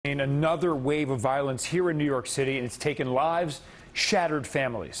Another wave of violence here in New York City, and it's taken lives, shattered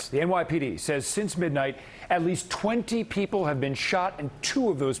families. The NYPD says since midnight, at least 20 people have been shot, and 2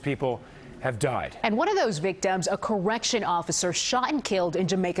 of those people have died. And one of those victims, a correction officer shot and killed in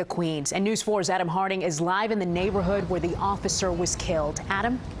Jamaica, Queens. And News 4's Adam Harding is live in the neighborhood where the officer was killed.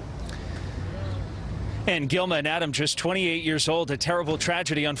 Adam? And Gilma and Adam, just 28 years old, a terrible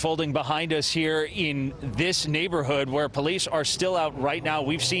tragedy unfolding behind us here in this neighborhood where police are still out right now.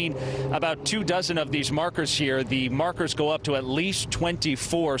 We've seen about 24 of these markers here. The markers go up to at least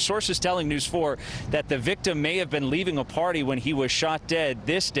 24. Sources telling News 4 that the victim may have been leaving a party when he was shot dead.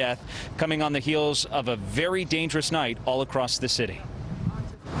 This death coming on the heels of a very dangerous night all across the city.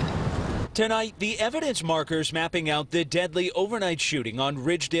 Tonight, the evidence markers mapping out the deadly overnight shooting on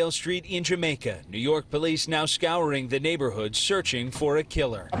Ridgedale Street in Jamaica. New York police now scouring the neighborhood searching for a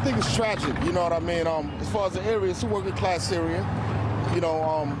killer. I think it's tragic, you know what I mean? As far as the area, it's a working class area. You know,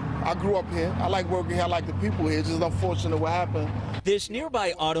 I grew up here. I like working here. I like the people here. It's just unfortunate what happened. This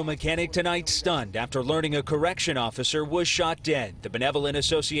nearby auto mechanic tonight stunned after learning a correction officer was shot dead. The Benevolent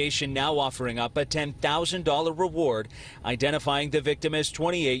Association now offering up a $10,000 reward, identifying the victim as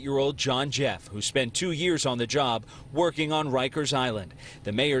 28-year-old John Jeff, who spent 2 years on the job working on Rikers Island.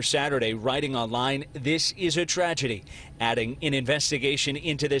 The mayor Saturday writing online, "This is a tragedy," adding an investigation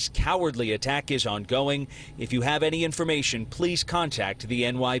into this cowardly attack is ongoing. If you have any information, please contact the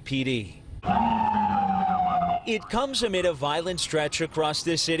NYPD. It comes amid a violent stretch across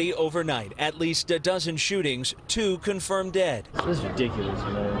the city overnight. At least a dozen shootings, 2 confirmed dead. This is ridiculous,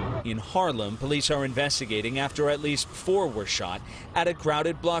 man. In Harlem, police are investigating after at least 4 were shot at a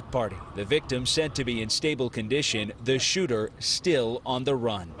crowded block party. The victim said to be in stable condition, the shooter still on the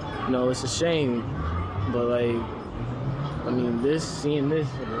run. No, it's a shame, but like, I mean, seeing this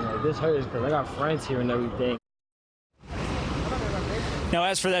hurts because I got friends here and everything. Now,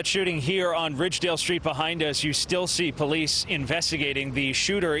 as for that shooting here on Ridgedale Street behind us, you still see police investigating. The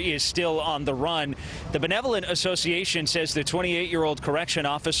shooter is still on the run. The Benevolent Association says the 28-year-old correction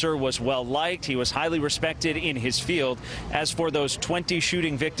officer was well liked. He was highly respected in his field. As for those 20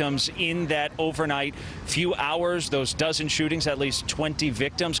 shooting victims in that overnight few hours, those dozen shootings, at least 20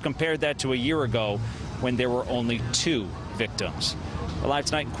 victims, compared that to a year ago when there were only 2 victims. Live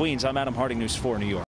tonight in Queens, I'm Adam Harding, News 4 New York.